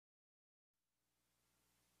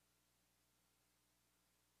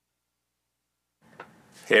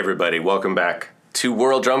Hey everybody, welcome back to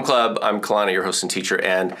World Drum Club. I'm Kalani, your host and teacher,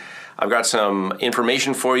 and I've got some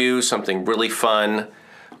information for you, something really fun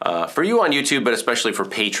for you on YouTube, but especially for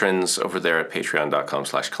patrons over there at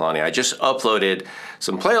patreon.com/Kalani. I just uploaded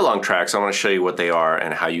some play-along tracks. I want to show you what they are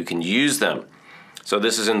and how you can use them. So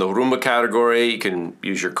this is in the Rumba category. You can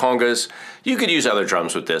use your Congas. You could use other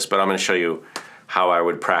drums with this, but I'm going to show you how I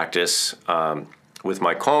would practice with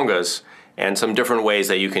my Congas and some different ways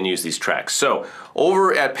that you can use these tracks. So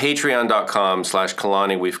over at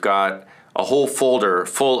patreon.com/Kalani, we've got a whole folder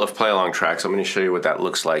full of play-along tracks. I'm going to show you what that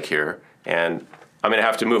looks like here. And I'm going to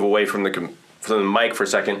have to move away from the mic for a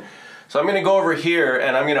second. So I'm going to go over here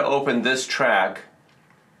and I'm going to open this track.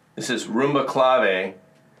 This is Rumba Clave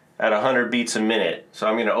at 100 beats a minute. So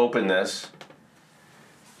I'm going to open this.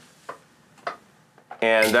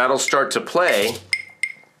 And that'll start to play.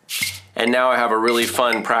 And now I have a really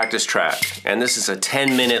fun practice track. And this is a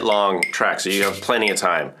 10-minute long track, so you have plenty of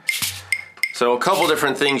time. So a couple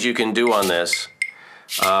different things you can do on this.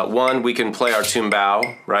 One, we can play our cymbal,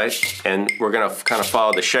 right? And we're gonna kind of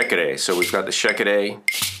follow the shakere. So we've got the shakere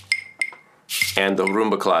and the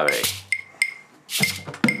Rumba Clave.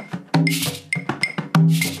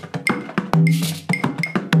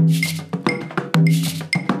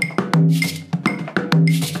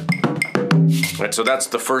 Right, so that's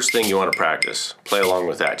the first thing you want to practice. Play along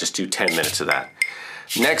with that. Just do 10 minutes of that.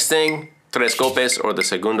 Next thing, tres golpes, or the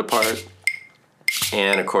segunda part.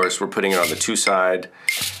 And of course, we're putting it on the 2 side.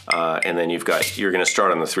 And then you're going to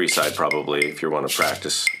start on the 3 side probably if you want to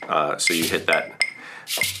practice. So you hit that.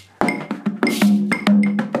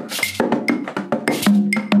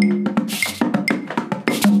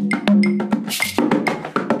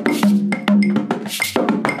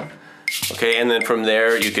 Okay, and then from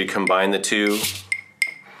there you could combine the 2.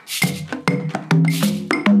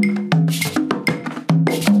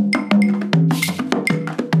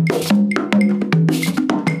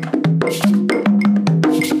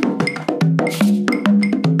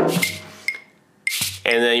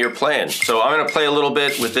 And then you're playing. So I'm going to play a little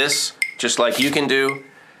bit with this, just like you can do.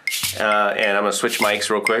 And I'm going to switch mics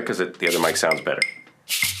real quick because the other mic sounds better.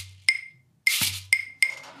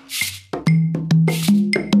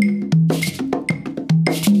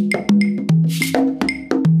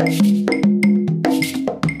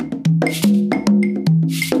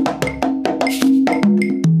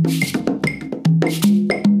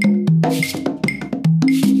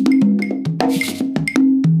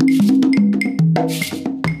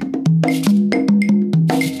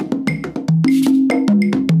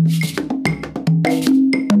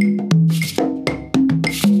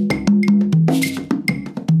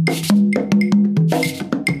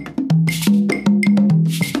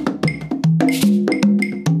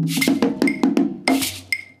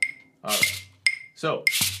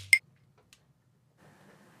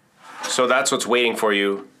 So that's what's waiting for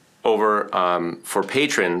you over for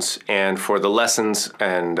patrons, and for the lessons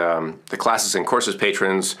and the classes and courses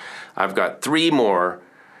patrons, I've got 3 more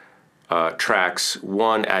tracks,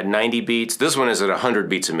 one at 90 beats. This one is at 100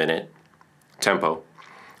 beats a minute tempo.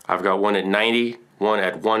 I've got one at 90, one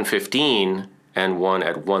at 115, and one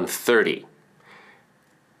at 130.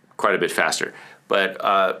 Quite a bit faster.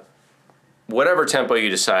 But whatever tempo you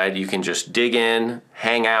decide, you can just dig in,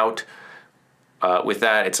 hang out. With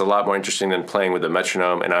that, it's a lot more interesting than playing with a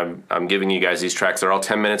metronome, and I'm giving you guys these tracks. They're all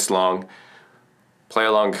 10 minutes long. Play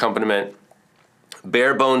along accompaniment.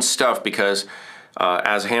 Bare bones stuff, because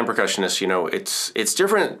as a hand percussionist, you know, it's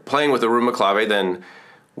different playing with a Rumba Clave than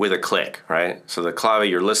with a click, right? So the clave,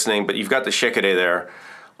 you're listening, but you've got the shakere there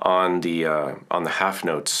on the half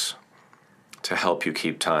notes to help you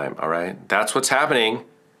keep time, all right? That's what's happening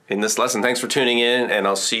in this lesson. Thanks for tuning in, and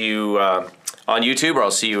I'll see you on YouTube, or I'll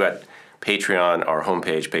see you at Patreon, our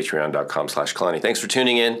homepage, patreon.com/Kalani. Thanks for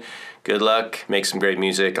tuning in. Good luck. Make some great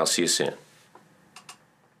music. I'll see you soon.